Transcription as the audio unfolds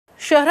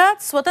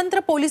शहरात स्वतंत्र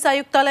पोलीस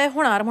आयुक्तालय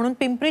होणार म्हणून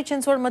पिंपरी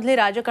चिंचवड मधले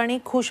राजकारणी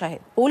खुश आहेत।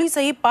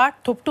 पोलीसही पाठ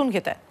थोपटून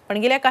घेत आहेत। पण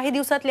गेल्या काही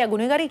दिवसातल्या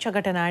गुन्हेगारीच्या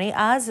घटना आणि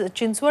आज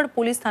चिंचवड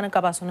पोलीस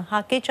स्थानकापासून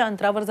हाकेच्या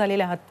अंतरावर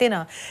झालेल्या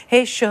हत्येनं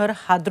हे शहर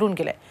हादरून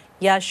गेलंय।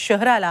 या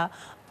शहराला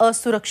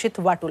असुरक्षित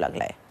वाटू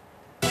लागलंय।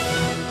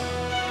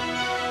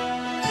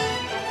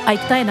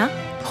 ऐकताय ना?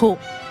 हो,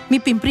 मी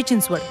पिंपरी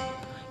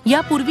चिंचवड।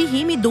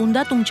 यापूर्वीही मी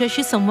दोनदा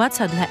तुमच्याशी संवाद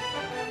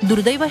साधलाय।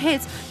 दुर्दैव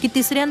हेच की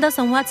तिसऱ्यांदा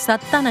संवाद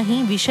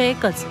साधतानाही विषय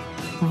एकच,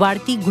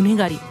 वाढती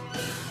गुन्हेगारी।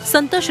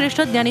 संत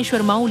श्रेष्ठ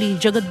ज्ञानेश्वर माऊली,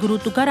 जगद्गुरू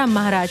तुकाराम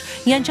महाराज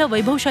यांच्या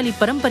वैभवशाली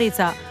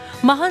परंपरेचा,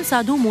 महान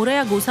साधू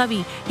मोरया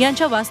गोसावी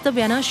यांच्या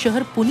वास्तव्यानं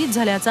शहर पुनीत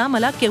झाल्याचा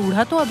मला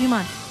केवढा तो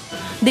अभिमान।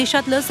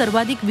 देशातलं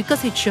सर्वाधिक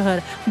विकसित शहर,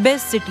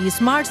 बेस्ट सिटी,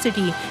 स्मार्ट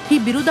सिटी ही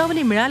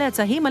बिरुदावली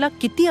मिळाल्याचाही मला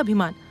किती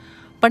अभिमान।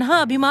 पण हा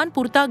अभिमान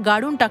पुरता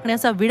गाडून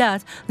टाकण्याचा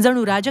विडाच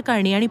जणू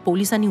राजकारणी आणि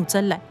पोलिसांनी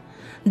उचललाय।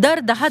 दर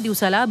 10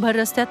 दिवसाला भर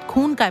रस्त्यात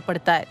खून काय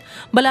पडतायत,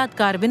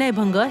 बलात्कार,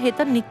 विनयभंग हे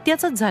तर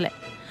नित्याचंच झालंय।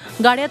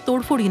 गाड्या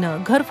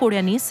तोडफोडीनं,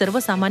 घरफोड्यांनी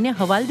सर्वसामान्य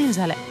हवालदिल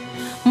झालाय।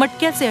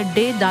 मटक्याचे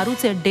अड्डे,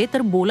 दारूचे अड्डे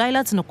तर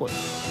बोलायलाच नको।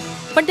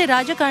 पण ते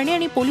राजकारणी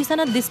आणि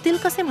पोलिसांना दिसतील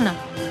कसे म्हणा?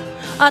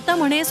 आता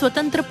म्हणे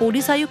स्वतंत्र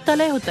पोलीस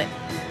आयुक्तालय होतंय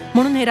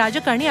म्हणून हे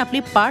राजकारणी आपली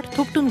पाठ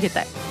थोपटून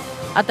घेताय।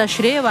 आता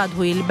श्रेयवाद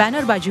होईल,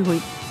 बॅनरबाजी होईल।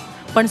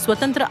 पण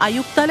स्वतंत्र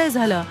आयुक्तालय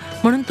झालं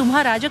म्हणून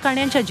तुम्हा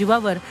राजकारण्यांच्या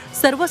जीवावर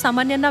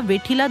सर्वसामान्यांना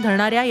वेठीला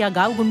धरणाऱ्या या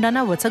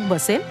गावगुंडांना वचक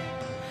बसेल?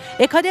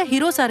 एखाद्या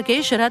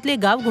हिरोसारखे शहरातले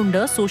गावगुंड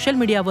सोशल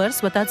मीडियावर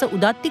स्वतःचं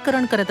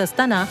उदात्तीकरण करत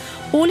असताना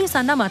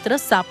पोलिसांना मात्र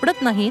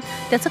सापडत नाहीत,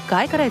 त्याचं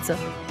काय करायचं?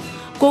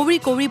 कोवळी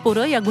कोवळी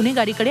पोरं या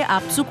गुन्हेगारीकडे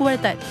आपसूक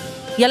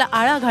वळतायत। याला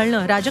आळा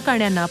घालणं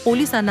राजकारण्यांना,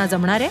 पोलिसांना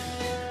जमणार आहे?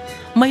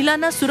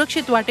 महिलांना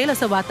सुरक्षित वाटेल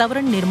असं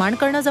वातावरण निर्माण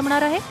करणं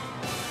जमणार आहे?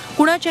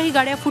 कुणाच्याही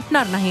गाड्या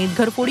फुटणार नाहीत,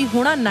 घरफोडी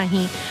होणार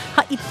नाही,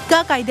 हा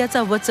इतका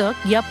कायद्याचा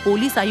वचक या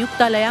पोलीस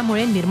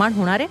आयुक्तालयामुळे निर्माण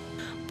होणार आहे?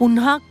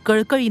 पुन्हा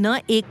कळकळीनं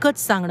एकच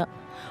सांगणं,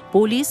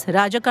 पोलीस,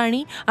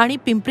 राजकारणी आणि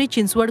पिंपरी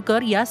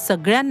चिंचवडकर या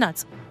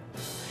सगळ्यांनाच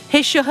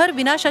हे शहर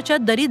विनाशाच्या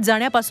दरीत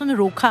जाण्यापासून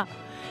रोखा।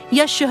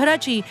 या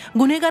शहराची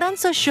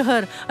गुन्हेगारांचं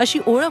शहर अशी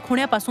ओळख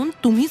होण्यापासून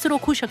तुम्हीच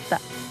रोखू शकता।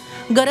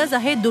 गरज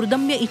आहे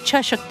दुर्दम्य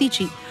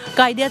इच्छाशक्तीची,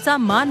 कायद्याचा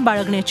मान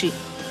बाळगण्याची,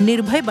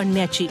 निर्भय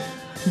बनण्याची,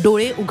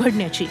 डोळे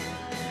उघडण्याची।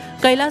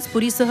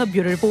 कैलासपुरीसह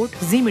bureau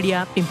report, Zee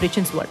media, Pimpri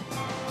Chinchwad.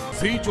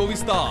 Zee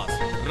 24 तास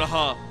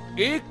रहा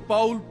एक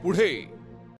पाऊल पुढे।